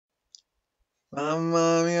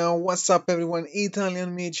Mamma mia, what's up everyone?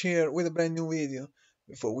 Italian Mage here with a brand new video.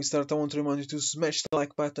 Before we start, I want to remind you to smash the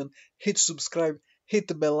like button, hit subscribe, hit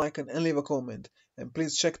the bell icon and leave a comment. And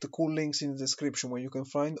please check the cool links in the description where you can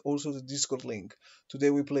find also the Discord link. Today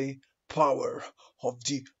we play Power of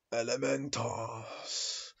the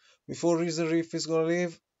Elementals. Before Risen Reef is gonna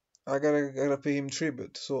leave, I gotta pay him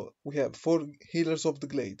tribute. So we have 4 Healers of the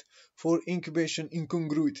Glade, 4 Incubation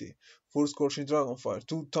Incongruity, for Scorching Dragonfire,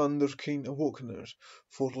 2 Thunderkin Awakener,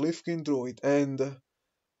 for Leafkin Druid, and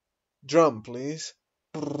drum please.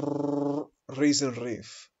 Risen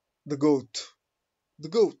Reef. The GOAT. The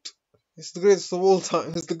GOAT. It's the greatest of all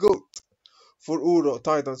time. It's the GOAT. For Uro,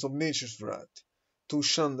 Titans of Nature's Wrath. 2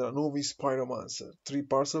 Chandra, Novice Pyromancer. 3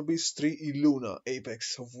 Parcelbeast, 3 Illuna,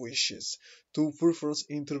 Apex of Wishes. 2 Purphoros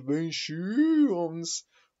Interventions.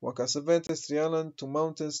 1 Castle Vantress, 3 Island, 2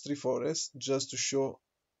 Mountains, 3 Forests, just to show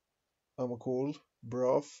I'm a cool,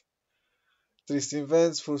 bruv. 3 Steam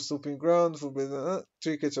Vents, 4 Stomping Ground, 4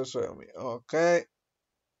 3 Ketria Triome. Okay,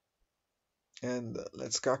 and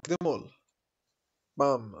let's cack them all.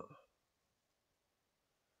 Bam.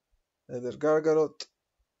 Nether Gargarot,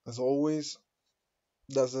 as always,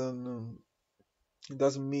 doesn't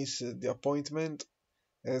miss the appointment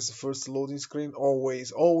as the first loading screen.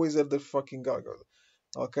 Always at the fucking Gargarot.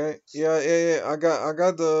 Okay, yeah. I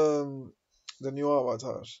got the new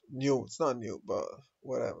avatar. New, it's not new, but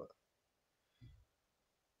whatever.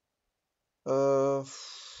 Uh,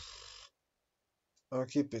 I'll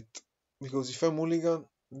keep it because if I'm mulligan,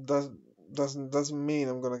 does doesn't mean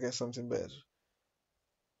I'm gonna get something better.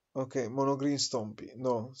 Okay, mono green Stompy.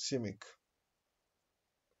 No, Simic.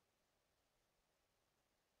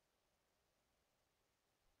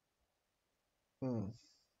 Hmm.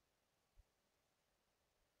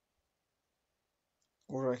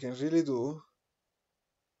 What I can really do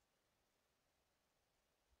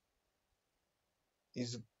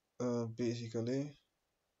is basically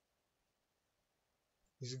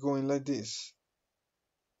is going like this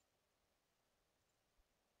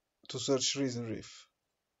to search Risen Reef.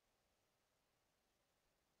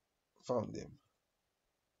 Found him.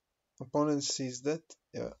 Opponent sees that.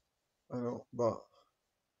 Yeah, I know, but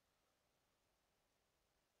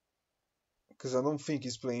because I don't think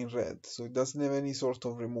he's playing red, so it doesn't have any sort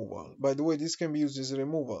of removal. By the way, this can be used as a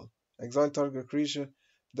removal. Exile target creature.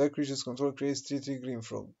 That creature's control creates 3/3 green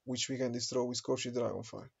frog, which we can destroy with Scorching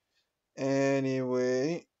Dragonfire.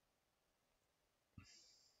 Anyway,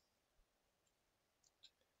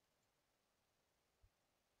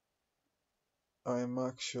 I'm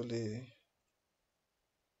actually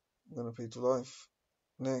gonna pay to life.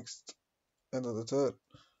 Next, another third.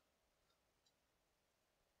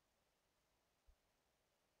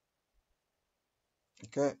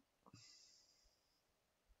 Okay.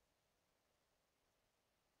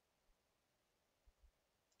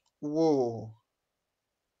 Whoa.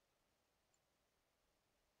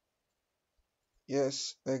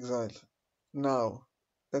 Yes, exile. Now,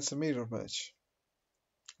 that's a mirror match.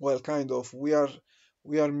 Well, kind of. We are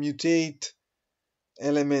mutate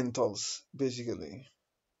elementals, basically.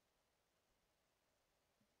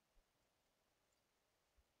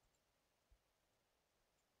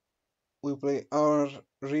 We play our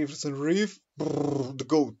Risen Reef. Brrr, the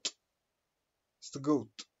goat. It's the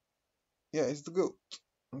goat. Yeah, it's the goat.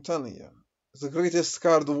 I'm telling you. It's the greatest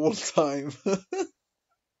card of all time.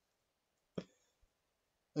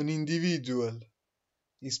 An individual.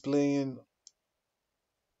 He's playing.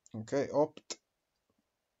 Okay, opt.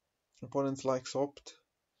 Opponent likes opt.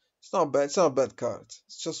 It's not bad. It's not a bad card.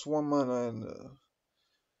 It's just 1 mana and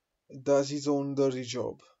it does his own dirty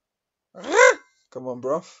job. Come on,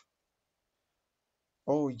 bruv.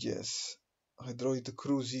 Oh yes, I draw the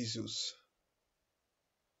Cruzisus.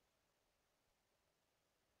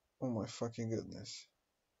 Oh my fucking goodness.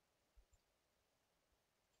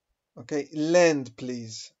 Okay, land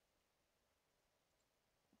please.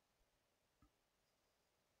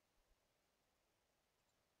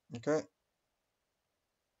 Okay,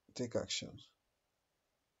 take action.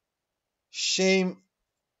 Shame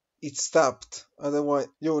it's tapped. Otherwise,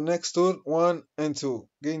 yo, next turn 1 and 2.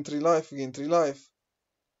 Gain 3 life, gain 3 life.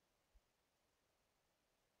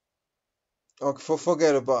 Okay,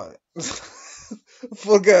 forget about it.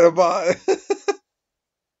 Forget about it.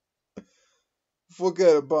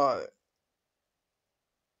 Forget about it.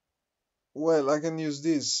 Well, I can use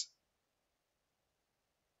this.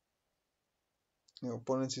 Your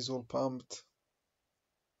opponent is all pumped.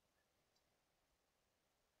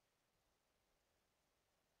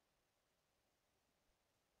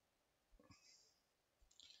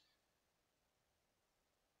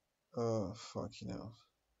 Oh, fucking hell.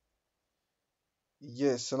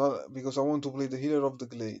 Yes, because I want to play the healer of the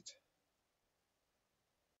Glade.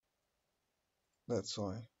 That's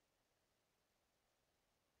why.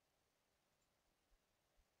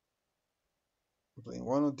 I'm playing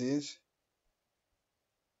one of these,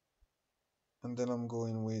 and then I'm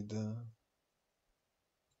going with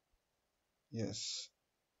yes.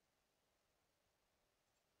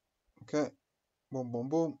 Okay, boom, boom,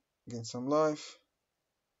 boom. Gain some life.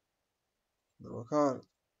 Draw a card.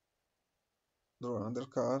 Draw another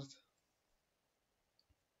card,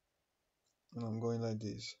 and I'm going like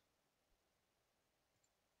this.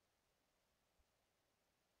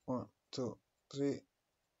 1, 2, 3.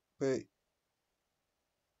 Pay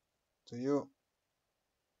to you.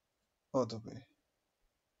 Auto pay.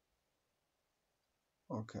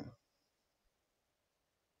 Okay.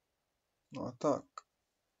 No attack.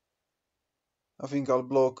 I think I'll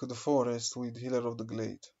block the forest with Healer of the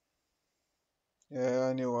Glade. Yeah,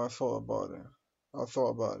 I knew. I thought about it. I thought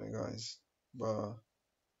about it, guys. But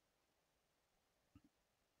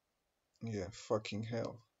yeah, fucking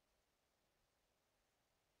hell.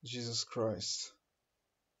 Jesus Christ.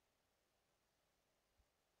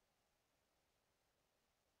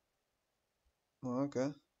 Oh,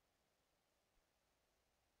 okay.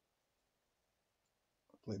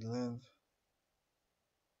 Play the land.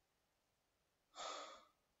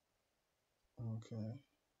 Okay.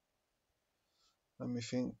 Let me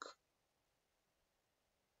think.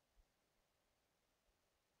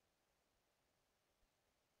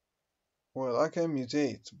 Well, I can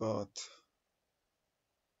mutate, but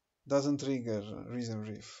doesn't trigger Risen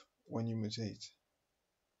Reef when you mutate.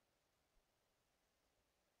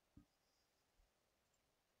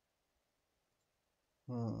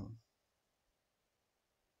 Hmm.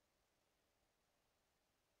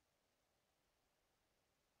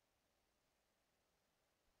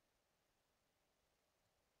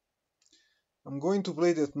 I'm going to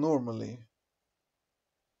play that normally.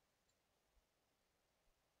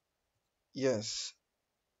 Yes.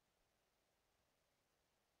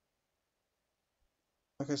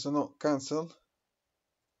 Okay, so no, cancel.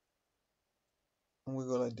 And we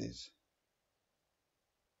go like this.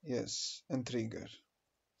 Yes, and trigger.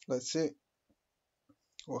 Let's see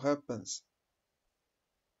what happens.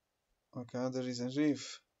 Okay, another Risen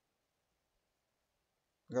Reef.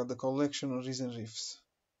 Got the collection of Risen Reefs.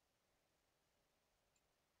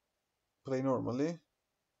 Play normally.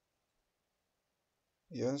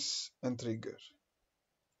 Yes, and trigger.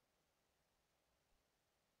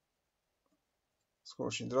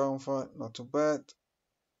 Scorching Dragonfire, not too bad.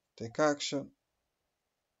 Take action.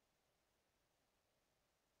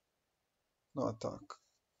 No attack.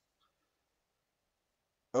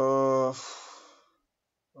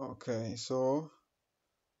 Okay, so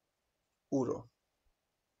Uro.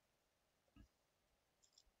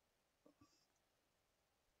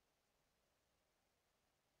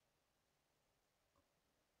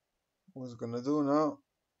 What's gonna do now?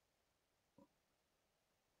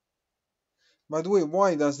 By the way,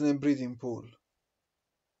 why doesn't he Breeding Pool?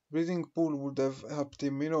 Breeding Pool would have helped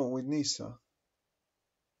him, with Nissa.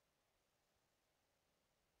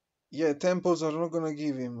 Yeah, temples are not gonna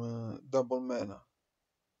give him double mana.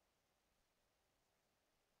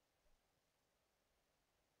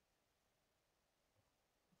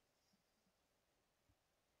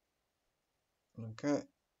 Okay.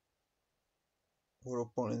 What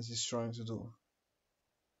opponent is trying to do?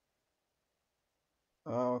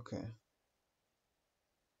 Ah, okay.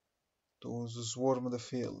 To swarm the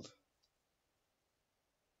field.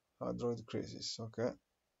 Hydroid Crisis, okay.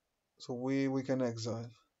 So we can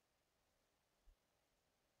exile.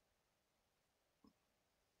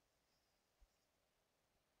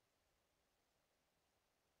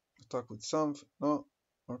 Attack with something. No?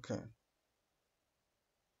 Okay.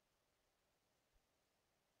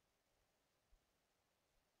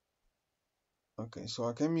 Okay, so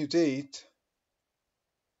I can mutate.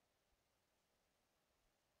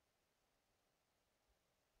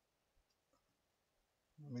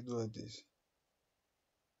 Let me do like this.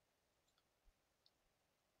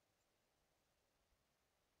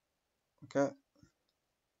 Okay.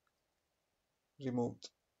 Removed.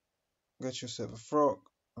 Get yourself a frog.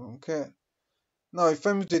 Okay. Now if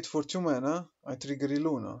I mutate for 2 mana, I trigger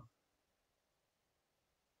Illuna.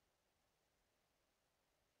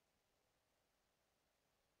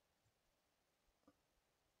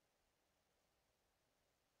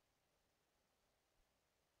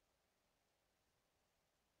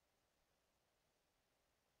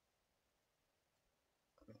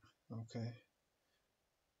 Okay.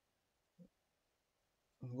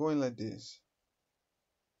 I'm going like this.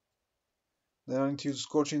 Then I need to use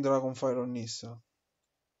Scorching Dragonfire on Nissa.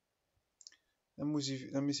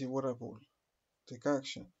 Let me see what I pull. Take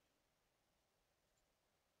action.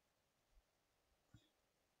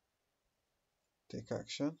 Take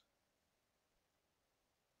action.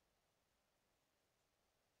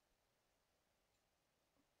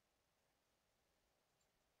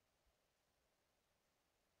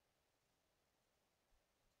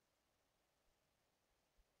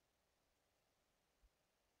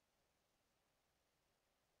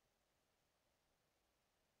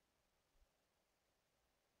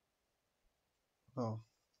 Oh.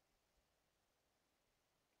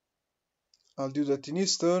 I'll do that in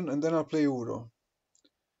his turn and then I'll play Uro.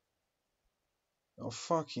 Oh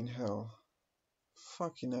fucking hell.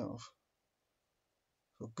 Fucking hell.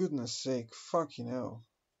 For goodness sake, fucking hell.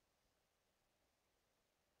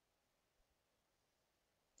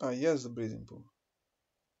 Ah, yes, the breathing pool.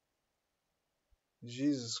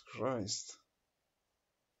 Jesus Christ.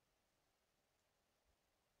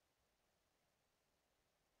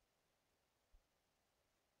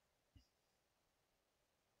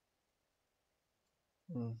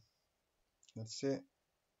 That's it.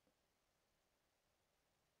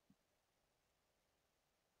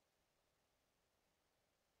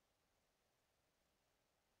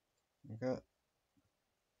 Okay.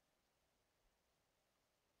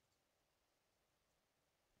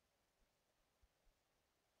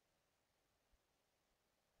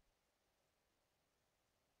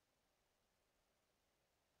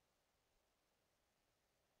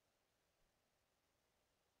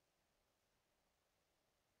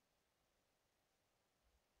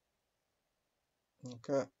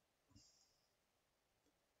 Okay.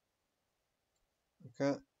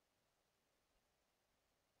 Okay.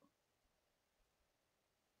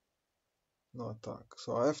 No attack.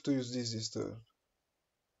 So I have to use this turn.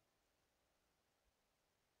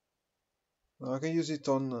 Now I can use it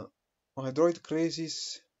on Hydroid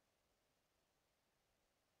Crazies.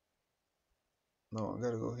 No, I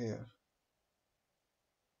gotta go here.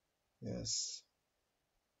 Yes.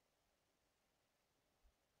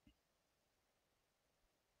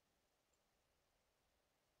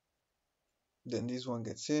 Then this one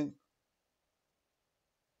gets in.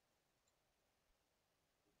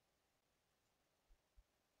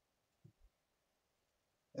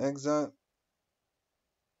 Exile.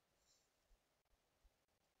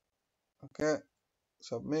 Okay.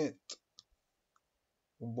 Submit.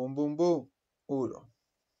 Boom, boom, boom, boom. Uro.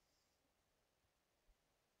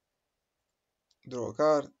 Draw a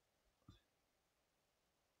card.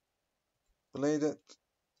 Played it.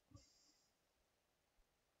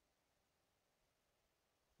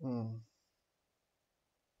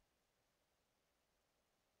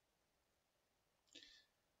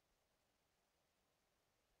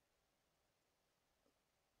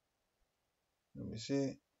 Let me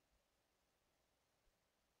see.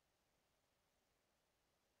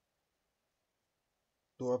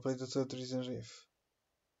 Do I play the third Risen Reef?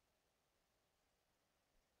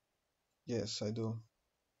 Yes, I do.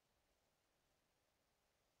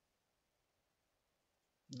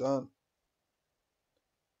 Done.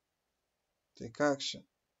 Take action.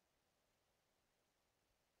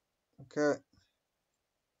 Okay.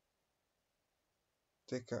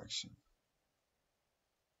 Take action.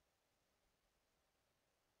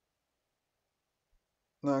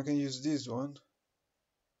 Now I can use this one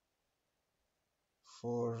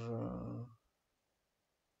for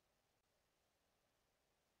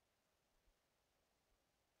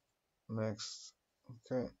next.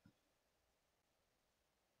 Okay.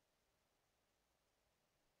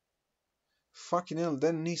 Fucking hell,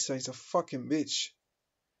 then Nissa is a fucking bitch.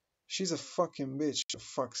 She's a fucking bitch, for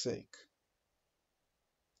fuck's sake.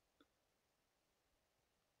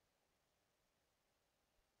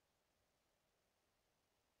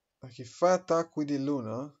 Like if I attack with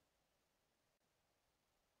Illuna,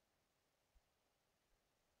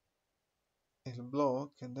 it'll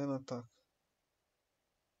block and then attack.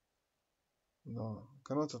 No,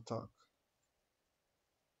 cannot attack.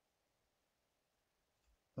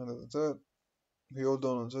 And the third, we hold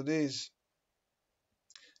on to this.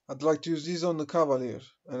 I'd like to use this on the Cavalier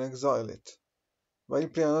and exile it. But I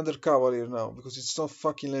play another Cavalier now because it's not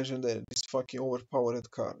fucking legendary. This fucking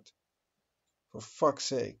overpowered card. For fuck's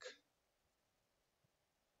sake.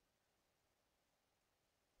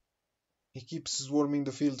 He keeps swarming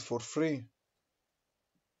the field for free.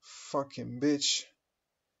 Fucking bitch.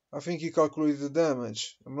 I think he calculated the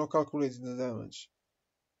damage. I'm not calculating the damage.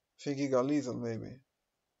 I think he got lethal maybe.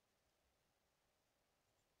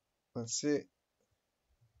 Let's see.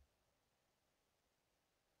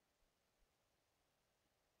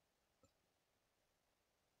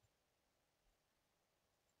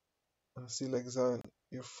 I still exile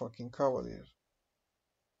your fucking Cavalier.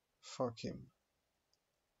 Fuck him.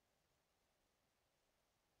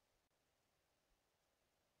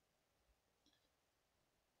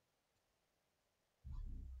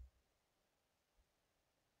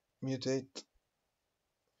 Mutate.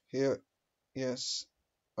 Here. Yes.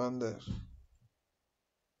 Under.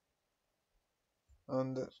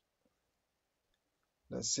 Under.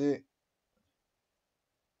 Let's see.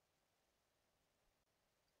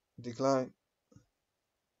 Decline.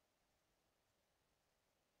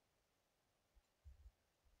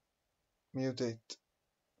 Mutate.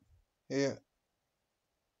 Here.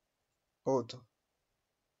 Auto.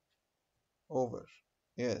 Over.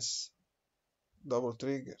 Yes. Double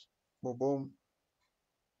trigger. Boom boom.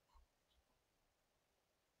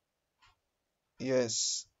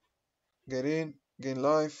 Yes. Get in. Gain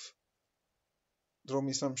life. Draw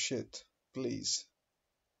me some shit. Please.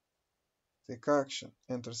 Take action.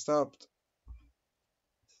 Enter stopped.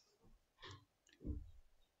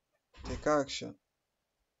 Take action.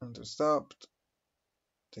 Enter stopped.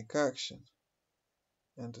 Take action.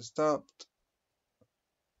 Enter stopped.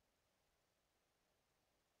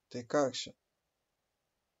 Take action.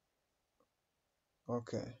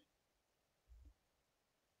 Okay.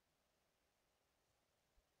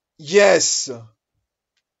 Yes!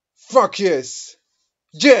 Fuck yes!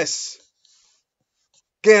 Yes!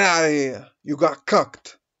 Get out of here! You got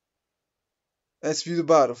cucked! Let's view the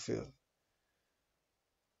battlefield.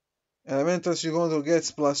 Elemental Control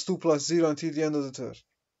gets +2/+0 until the end of the turn.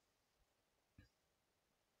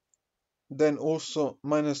 Then also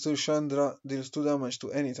 -2 Chandra deals 2 damage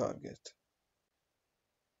to any target.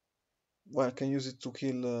 Well, I can use it to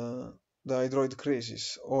kill the Hydroid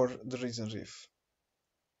Crisis or the Risen Reef.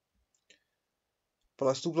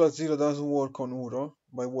 +2/+0 doesn't work on Uro,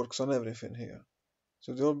 but it works on everything here.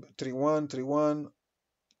 So they all 3-1, 3-1,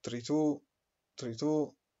 3-2,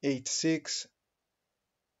 3-2, 8-6,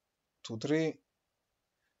 2-3.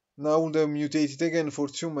 Now they mutate it again for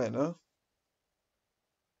 2 mana.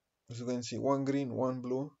 As you can see, 1 green, 1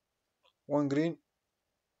 blue, 1 green,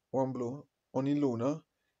 1 blue on Illuna,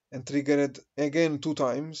 and trigger it again 2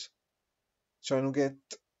 times, trying to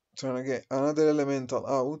get another elemental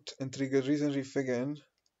out and trigger Risen Reef again.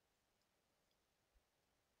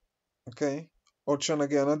 Okay? Or trying to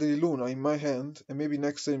get another Illuna in my hand, and maybe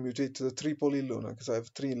next time mutate to the triple Illuna, because I have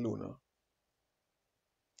 3 Illuna.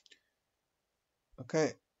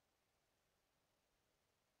 Okay?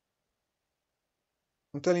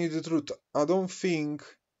 I'm telling you the truth, I don't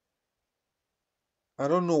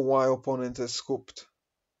know why opponent has scooped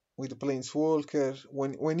with the Planeswalker.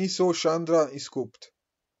 When he saw Chandra, he scooped.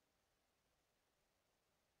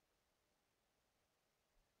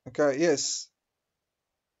 Okay, yes.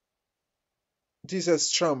 This has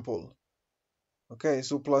trample. Okay,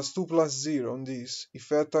 so +2/+0 on this.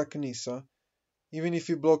 If I attack Nissa, even if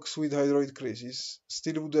he blocks with Hydroid Crisis,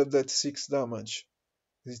 still would have that 6 damage.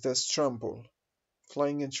 It has trample.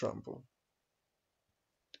 Flying and trample.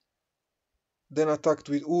 Then attacked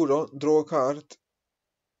with Uro, draw a card,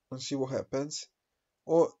 and see what happens.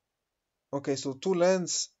 Oh, okay, so 2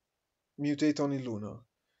 lands, mutate on Illuna.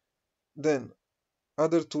 Then,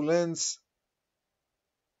 other 2 lands,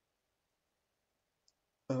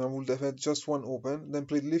 and I would have had just 1 open. Then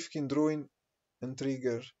played Leafkin Druid and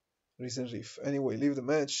trigger Risen Reef. Anyway, leave the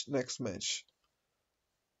match, next match.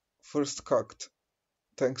 First cucked,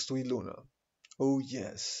 thanks to Illuna. Oh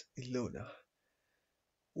yes, Illuna.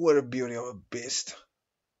 What a beauty of a beast.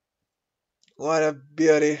 What a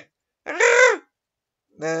beauty. Ah!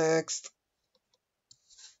 Next.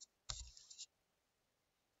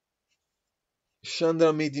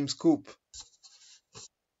 Chandra made him scoop.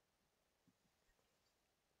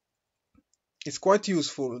 It's quite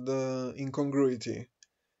useful, the Incongruity.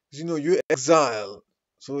 You know, you exile.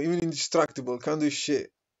 So even Indestructible can't do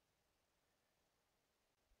shit.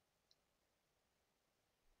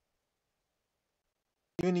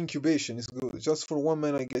 Even Incubation is good. Just for 1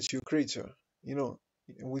 mana I get you a creature. You know,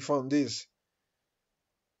 we found this.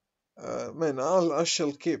 Man, I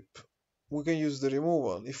shall keep. We can use the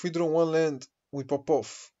removal. If we draw 1 land, we pop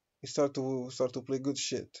off. We start to play good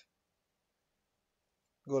shit.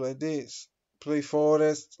 Go like this. Play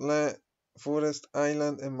forest,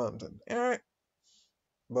 island, and mountain. Ba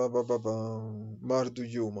ba ba ba. Mardu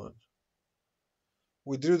human.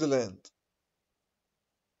 We drew the land.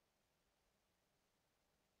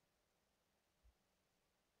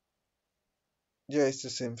 Yeah, it's the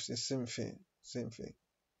same thing. Same thing.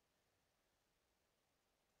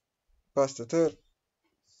 Pass the turn.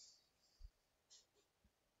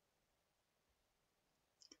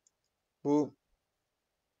 Boom.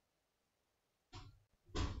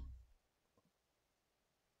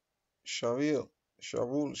 Shavil.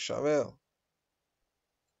 Shovel.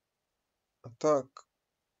 Attack.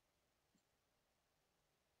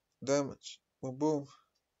 Damage. Boom, boom.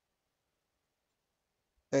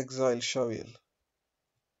 Exile Shovel.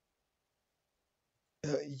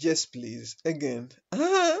 Yes, please. Again.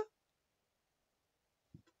 Ah!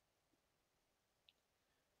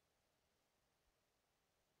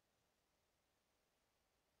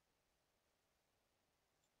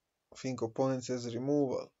 I think opponent says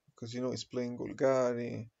removal. Because you know he's playing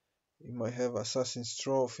Golgari. He might have Assassin's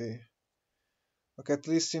Trophy. Okay, at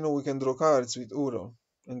least you know we can draw cards with Uro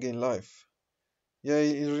and gain life. Yeah,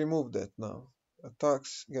 he'll remove that now.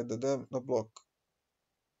 Attacks, get the block.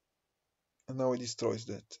 And now he destroys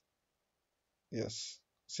that. Yes.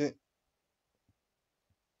 See?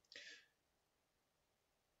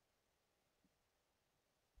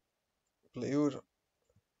 Play Uro.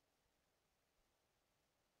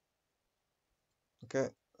 Okay.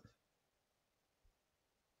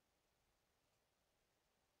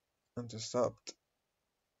 Intercept.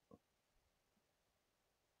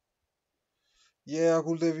 Yeah, I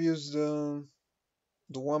could have used the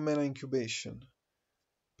 1 mana incubation.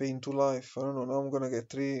 Pain to life. I don't know. Now I'm gonna get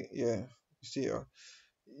 3. Yeah. You see,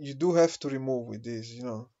 you do have to remove with this, you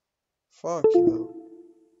know. Fuck, you know.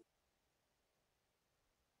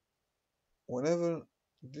 Whenever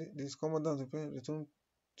this commandant return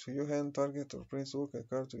to your hand target or prince work a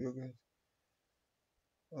card to your game.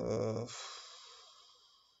 Uh,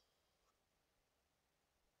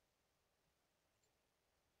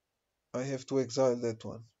 I have to exile that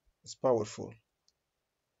one. It's powerful.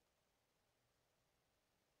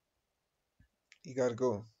 You gotta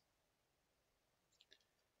go.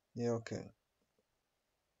 Yeah, okay.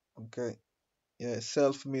 Okay. Yeah,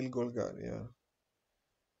 self-mill Golgar, yeah.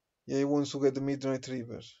 Yeah, he wants to get the Midnight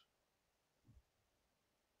Reaper.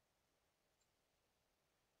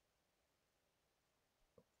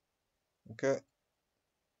 Okay.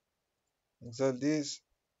 Exile this.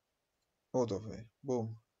 Out of way.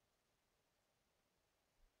 Boom.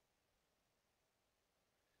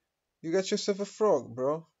 You got yourself a frog,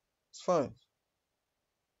 bro. It's fine.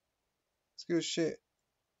 It's good shit.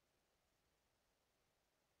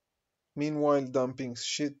 Meanwhile, dumping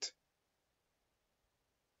shit.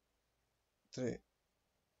 3,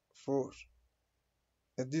 4.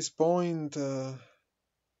 At this point, I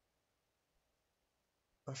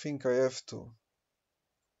think I have to.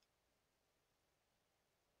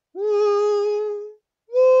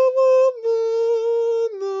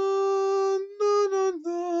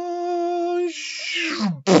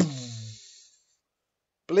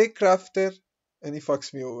 Play Crafter and he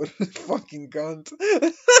fucks me over. Fucking cunt.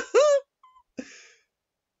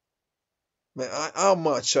 Man, how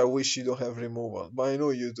much I wish you don't have removal, but I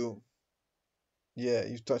know you do. Yeah,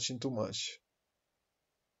 you're touching too much.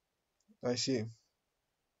 I see.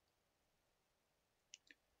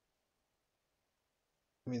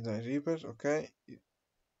 Midnight Reaper, okay.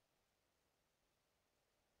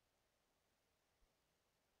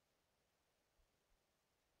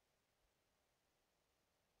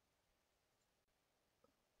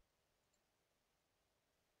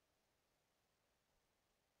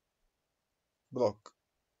 Block.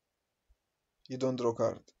 You don't draw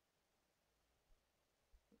card.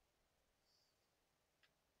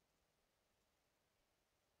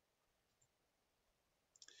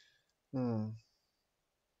 Hmm.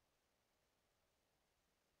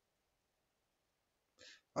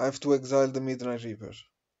 I have to exile the Midnight Reaper.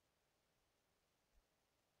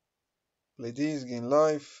 Play this, gain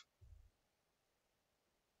life.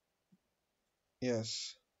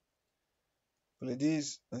 Yes. Play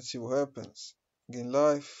this and see what happens. Gain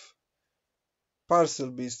life.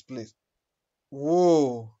 Parcelbeast, please.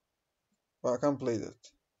 Whoa! But I can't play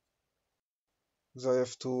that. Because I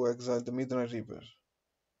have to exile the Midnight Reaper.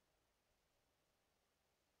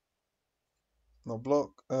 No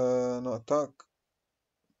block. No attack.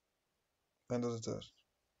 End of the turn.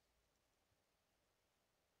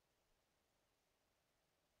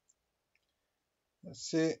 Let's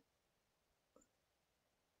see.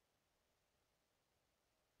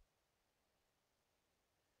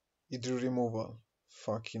 He drew removal.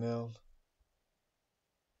 Fucking hell.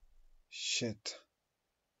 Shit.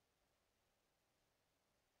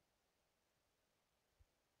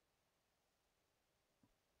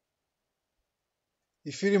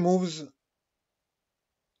 If he removes...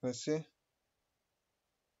 Let's see.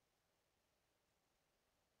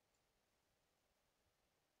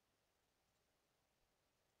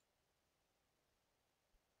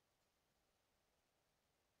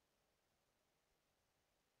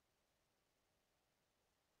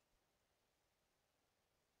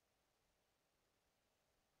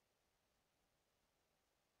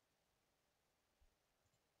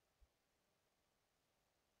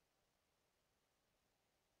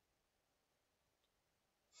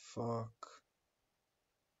 Fuck.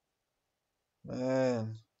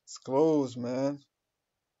 Man, it's close, man.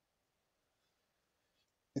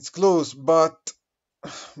 It's close, but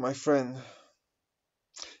my friend,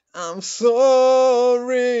 I'm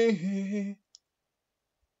sorry.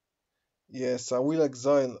 Yes, I will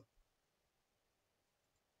exile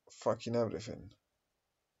fucking everything.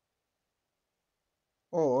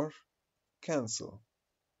 Or cancel.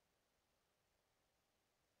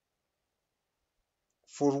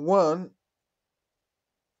 For one,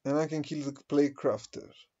 and I can kill the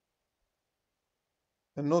Playcrafter.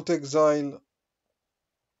 And not exile.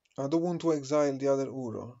 I don't want to exile the other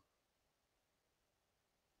Uro.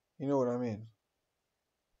 You know what I mean?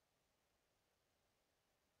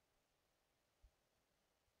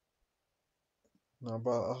 No,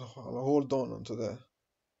 but I'll hold on to that.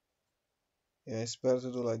 Yeah, it's better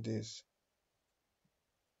to do like this.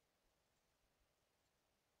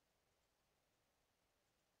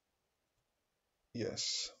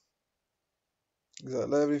 Yes.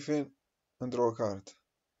 Exile everything and draw a card.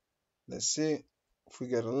 Let's see if we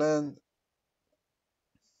get a land.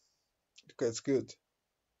 Okay, it's good.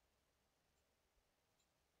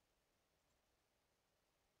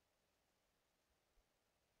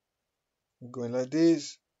 Going like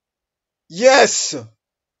this. Yes!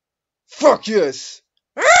 Fuck yes!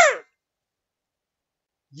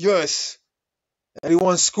 Yes!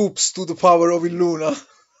 Everyone scoops to the power of Illuna.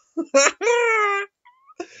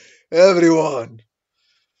 Everyone!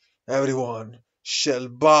 Everyone shall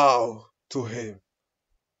bow to him.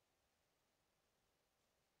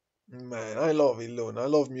 Man, I love Illuna. I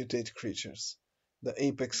love mutate creatures. The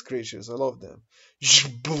apex creatures, I love them.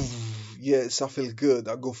 Yes, I feel good.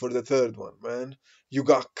 I go for the third one, man. You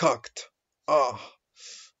got cocked. Ah.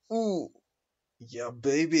 Ooh. Yeah,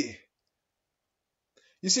 baby.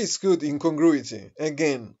 You see, it's good. Incongruity.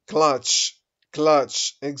 Again, clutch.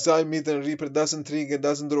 Clutch. Exile Midden Reaper doesn't trigger,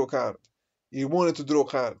 doesn't draw card. He wanted to draw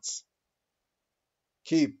cards.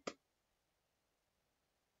 Keep.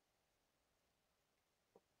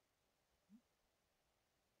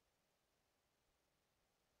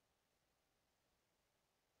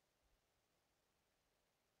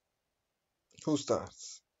 Who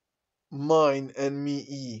starts? Mine and me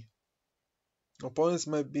E. Opponents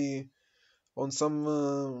might be on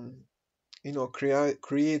some,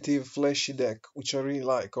 creative, flashy deck, which I really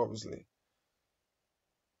like, obviously.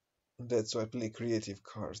 That's why I play creative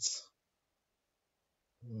cards.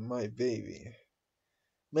 My baby.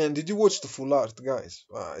 Man, did you watch the full art, guys?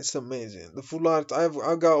 It's amazing. The full art, I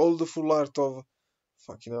got all the full art of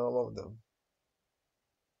fucking all of them.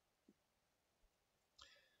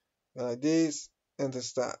 Like this and the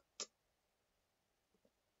stat.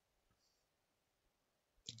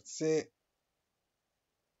 See,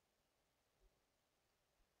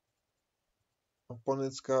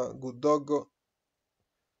 opponent's got good doggo.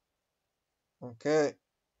 Okay.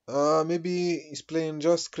 Maybe he's playing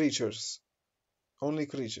just creatures. Only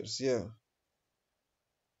creatures, yeah.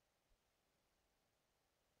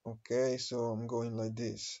 Okay, so I'm going like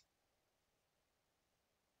this.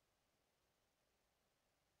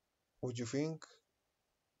 What do you think?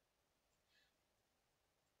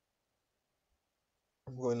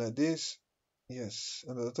 I'm going like this. Yes.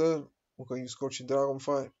 And the turn, we can use Scorching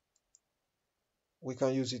Dragonfire. We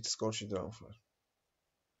can use it Scorching Dragonfire.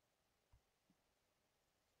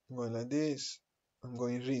 I'm going like this. I'm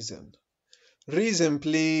going Risen. Risen,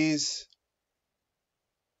 please.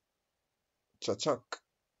 Chachak.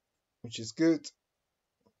 Which is good.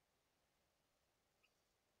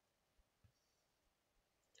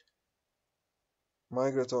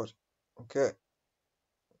 Migratory. Okay.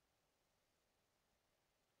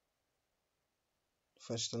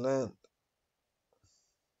 Fetch the land.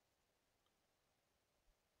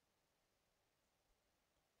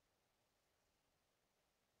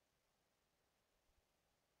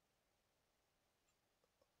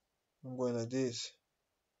 I'm going like this.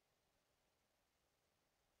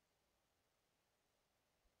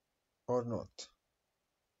 Or not.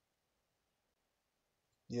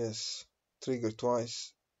 Yes. Trigger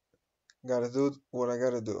twice. Gotta do what I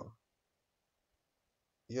gotta do.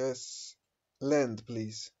 Yes. Land,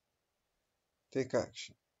 please. Take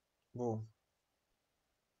action. Boom.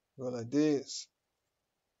 Go like this.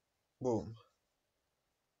 Boom.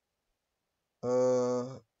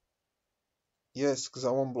 Yes, because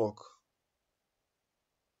I won't block.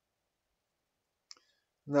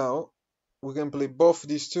 Now, we can play both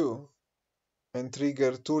these two and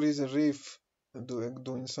trigger two Risen Reef and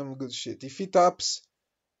doing some good shit. If he taps,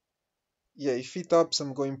 yeah, if he taps,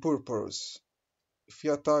 I'm going Purphoros. If he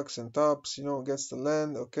attacks and taps, gets the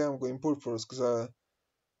land, okay, I'm going Purphoros because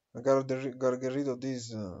Gotta get rid of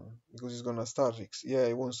this because he's gonna Star Rix. Yeah,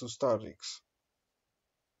 he wants to Star Rix.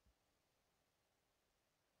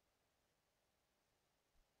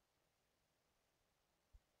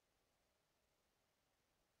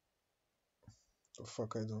 The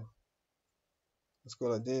fuck I do? Let's go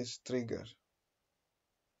like this. Trigger.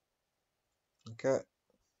 Okay.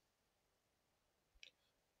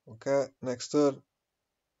 Okay. Next turn.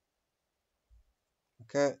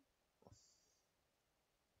 Okay.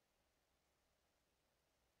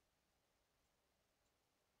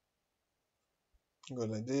 Go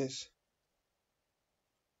like this.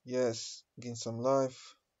 Yes. Gain some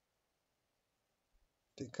life.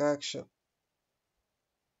 Take action.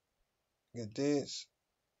 Get this.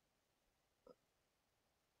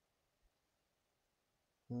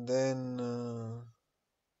 And then.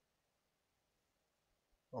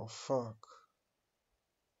 Oh fuck.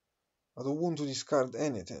 I don't want to discard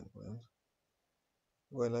anything, man.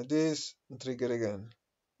 Go like this. And trigger again.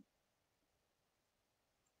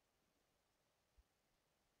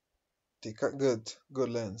 Good. Good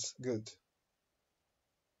lens. Good.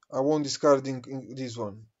 I won't discard in this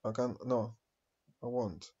one. I can't. No. I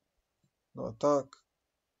won't. No attack.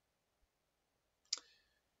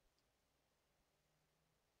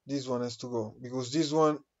 This one has to go because this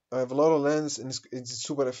one I have a lot of lands and it's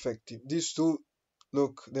super effective. These two,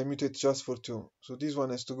 look, they mutate just for 2, so this one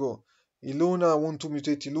has to go. Illuna, I want to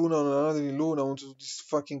mutate Illuna on another Illuna. I want to do this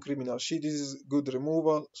fucking criminal shit. This is good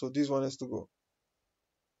removal, so this one has to go.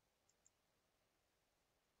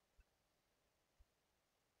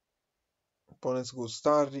 Opponents go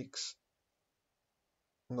Starrix.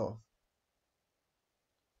 No.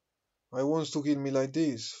 I wants to kill me like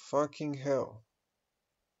this. Fucking hell.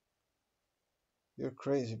 You're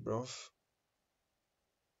crazy, bro.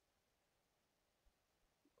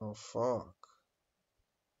 Oh fuck.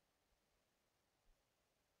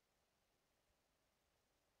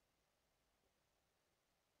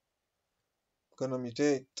 Gonna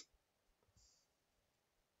mutate.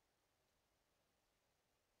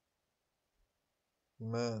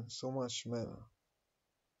 Man, so much mana.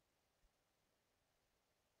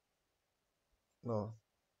 No.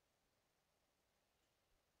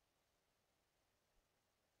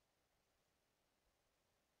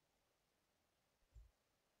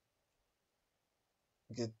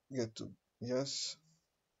 Get to yes.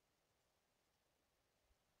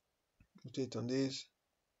 Mutate on this.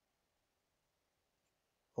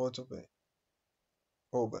 Autopay.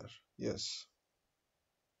 Over. Yes.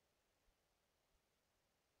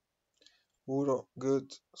 Uro.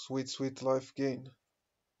 Good. Sweet, sweet life gain.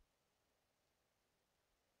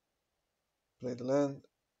 Play the land.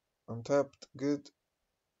 Untapped. Good.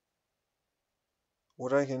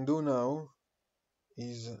 What I can do now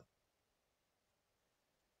is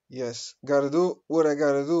yes, gotta do what I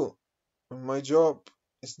gotta do. My job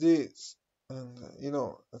is this, and you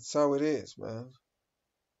know that's how it is, man.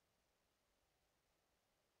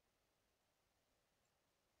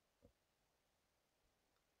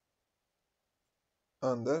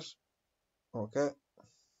 Under. Okay.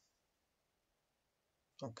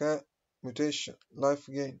 Okay. Mutation. Life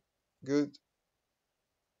gain. Good.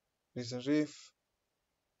 Risen Reef.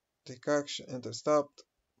 Take action. Enter stopped.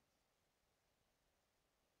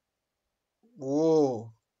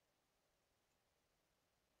 Whoa.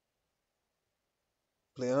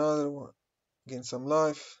 Play another one. Gain some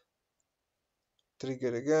life.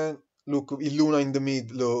 Trigger again. Look, Illuna in the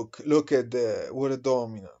mid. Look at that. What a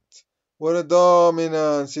dominance. What a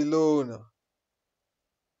dominance, Illuna.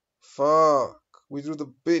 Fuck. We drew the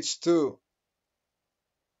bitch too.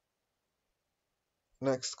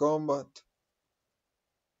 Next combat.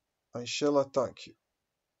 I shall attack you.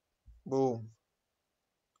 Boom.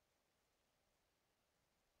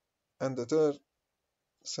 End the turn.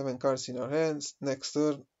 7 cards in our hands. Next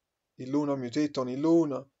turn. Illuna mutate on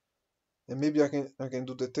Illuna. And maybe I can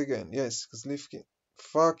do that again. Yes, because Leafkin.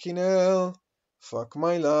 Fucking hell. Fuck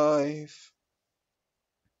my life.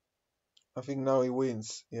 I think now he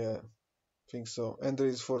wins. Yeah. I think so. And there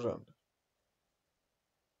is Forerunner.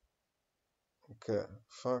 Okay.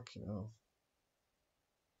 Fucking hell.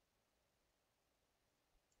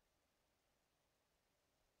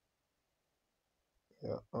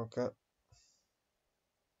 Yeah, okay.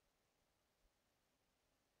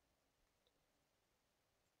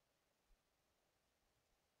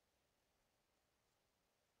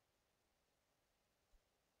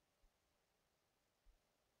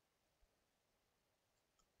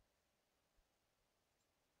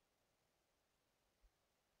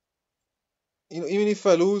 You know, even if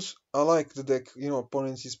I lose, I like the deck, you know,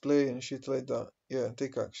 opponents is play and shit like that. Yeah,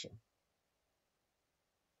 take action.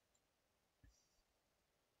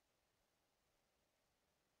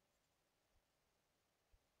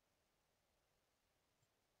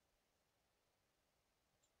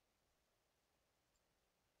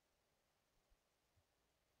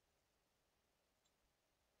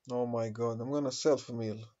 Oh my god, I'm gonna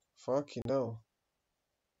self-mill. Fucking hell.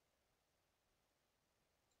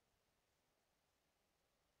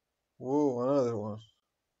 Whoa, another one.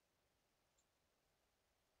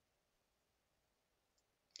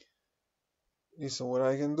 Listen, what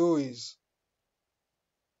I can do is...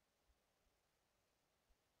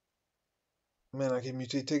 Man, I can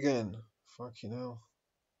mutate again. Fucking hell.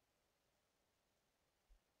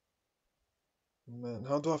 Man,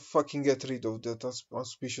 how do I fucking get rid of that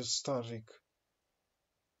auspicious Starrick?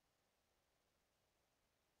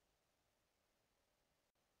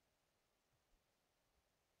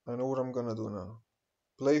 I know what I'm gonna do now.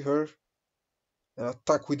 Play her and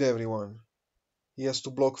attack with everyone. He has to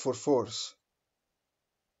block for force.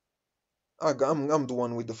 I'm the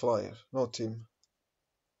one with the flyer, not him.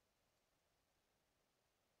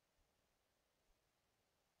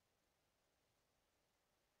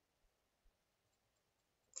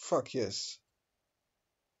 Fuck yes.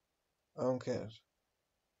 I don't care.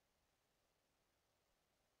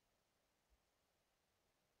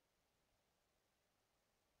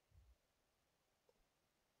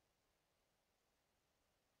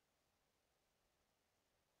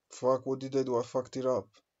 Fuck, what did I do? I fucked it up.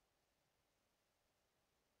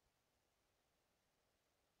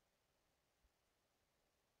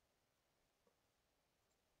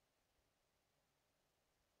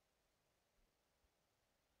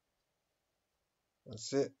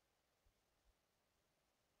 That's it.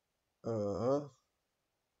 Uh-huh.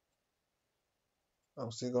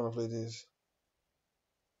 I'm still gonna play this.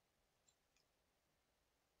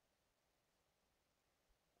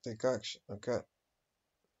 Take action. Okay.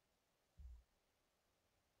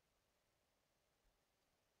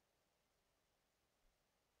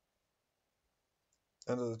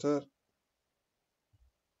 End of the turn.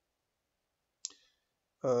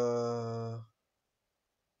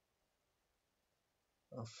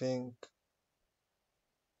 I think...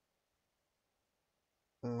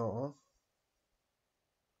 No.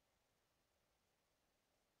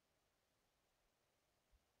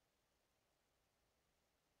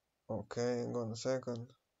 Okay, hang on a second.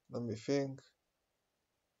 Let me think.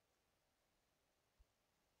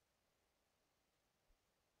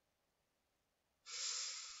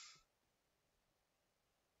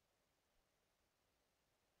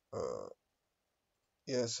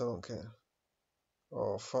 Yes, I don't care.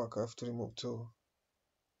 Oh fuck, I have to remove two.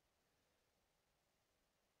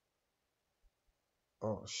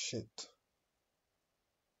 Oh shit.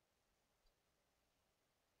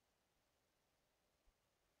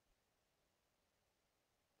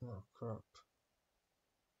 Oh crap.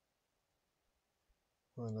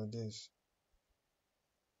 Why like this?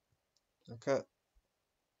 Okay.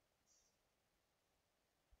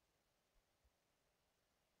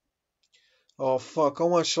 Oh fuck, how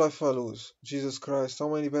much life I lose? Jesus Christ,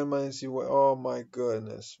 how many permanents you... Oh my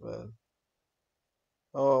goodness, man.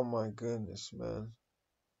 Oh my goodness, man.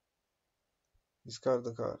 Discard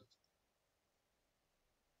the card.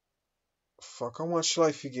 Fuck, how much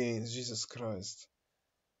life he gains? Jesus Christ.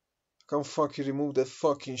 I can't fucking remove that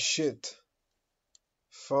fucking shit.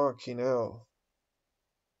 Fucking hell.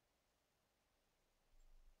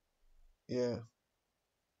 Yeah.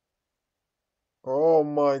 Oh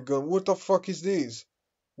my god, what the fuck is this?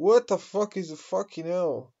 What the fuck is the fucking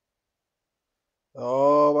hell?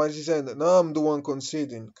 Oh, why is he saying that? Now I'm the one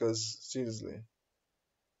conceding, because, seriously.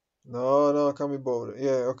 No, I can't be bothered.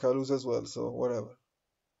 Yeah, okay, I lose as well, so whatever.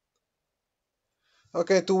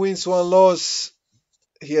 Okay, 2 wins, 1 loss.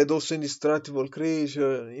 He had also indestructible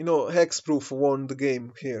creature. You know, Hexproof won the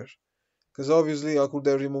game here. Because obviously I could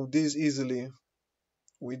have removed this easily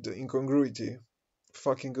with the Incongruity.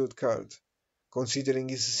 Fucking good card. Considering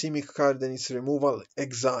it's a Simic card and its removal,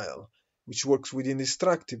 Exile. Which works with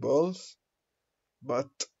Indestructibles. But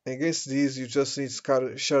against these, you just need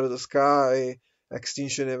Share the Sky,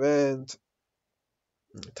 Extinction Event,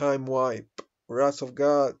 Time Wipe, Wrath of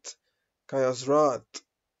God, Kaya's Wrath,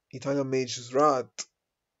 Italian Mage's Wrath.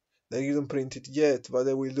 They didn't print it yet, but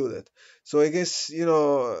they will do that. So I guess, you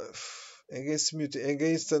know, not some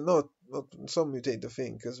mutate the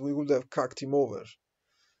thing, because we would have cucked him over.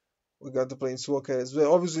 We got to play in Planeswalker as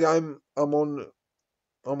well. Obviously, I'm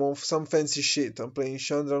on some fancy shit. I'm playing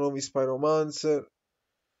Chandra, Novice, Pyromancer.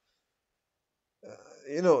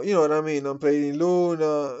 You know what I mean. I'm playing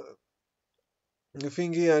Illuna. The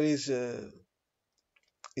thing here is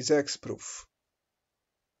X-proof.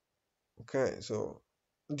 Okay, so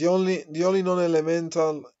the only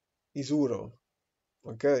non-elemental is Uro.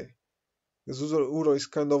 Okay, because Uro is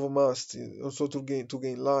kind of a must, also to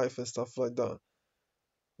gain life and stuff like that.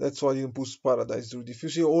 That's why you push Paradise Druid. If you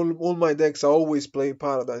see all my decks, I always play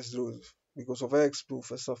Paradise Druid because of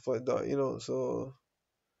X-proof and stuff like that, you know, so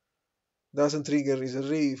doesn't trigger Risen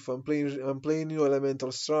Reef. I'm playing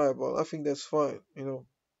Elemental Strike, but I think that's fine, you know.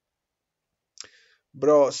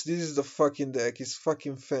 Bros, this is the fucking deck, it's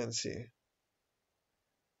fucking fancy.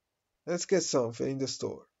 Let's get something in the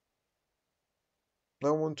store. I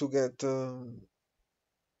want to get,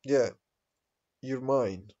 yeah, you're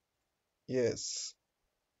mine. Yes.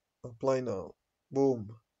 Apply now.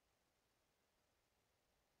 Boom.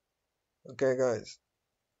 Okay, guys.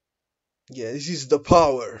 Yeah, this is the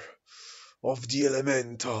power of the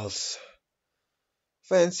elementals.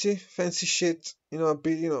 Fancy shit. You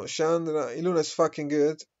know, Chandra, Illuna's fucking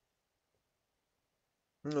good.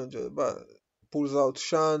 You know, but pulls out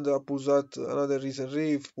Chandra, pulls out another Risen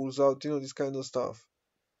Reef, pulls out, this kind of stuff.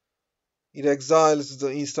 It exiles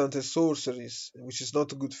the instant sorceries, which is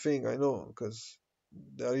not a good thing, I know, because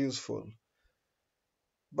they are useful.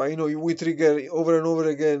 But we trigger over and over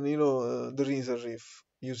again, the Risen Reef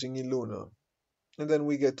using Illuna. And then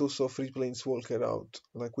we get also free Planeswalker out,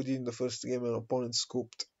 like we did in the first game an opponent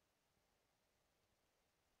scooped.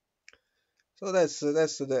 So that's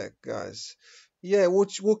the deck, guys. Yeah,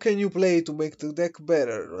 what can you play to make the deck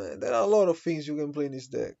better? There are a lot of things you can play in this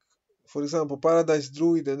deck. For example, Paradise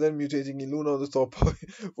Druid and then mutating Illuna on the top,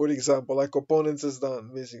 for example, like opponents has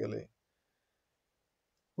done, basically.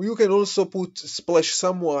 You can also put splash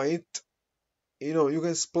some white. You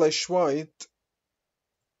can splash white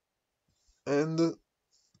and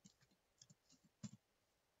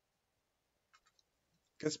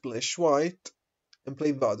splash white and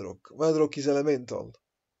play Vadrok. Vadrok is elemental.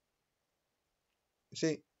 You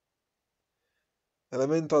see?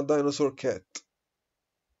 Elemental Dinosaur Cat.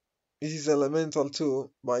 This is elemental too,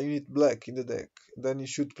 but you need black in the deck. Then you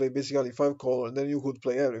should play basically 5 color, and then you could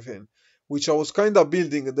play everything. Which I was kinda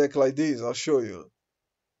building a deck like this, I'll show you.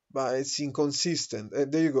 But it's inconsistent.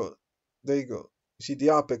 There you go. There you go. You see the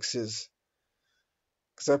apexes.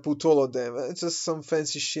 Because I put all of them. It's just some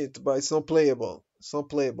fancy shit, but it's not playable. It's not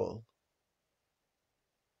playable.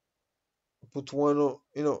 Put one,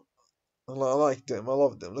 I like them. I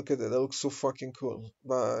love them. Look at that. They look so fucking cool.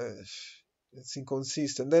 But it's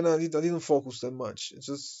inconsistent. Then I didn't focus that much. It's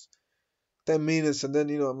just 10 minutes, and then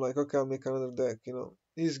I'm like, okay, I'll make another deck.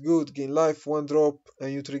 It's good. Gain life, 1 drop,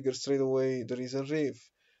 and you trigger straight away the Risen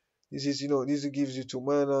Reef. This is, this gives you 2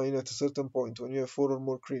 mana. At a certain point when you have 4 or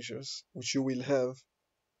more creatures, which you will have,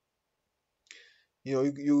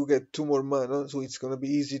 you get 2 more mana, so it's gonna be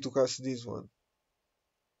easy to cast this one.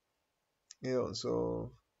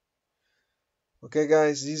 So. Okay,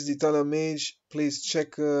 guys, this is the Italian Mage. Please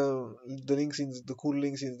check the cool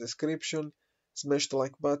links in the description. Smash the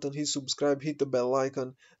like button, hit subscribe, hit the bell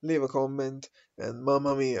icon, leave a comment, and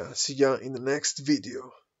mamma mia, see ya in the next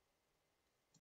video.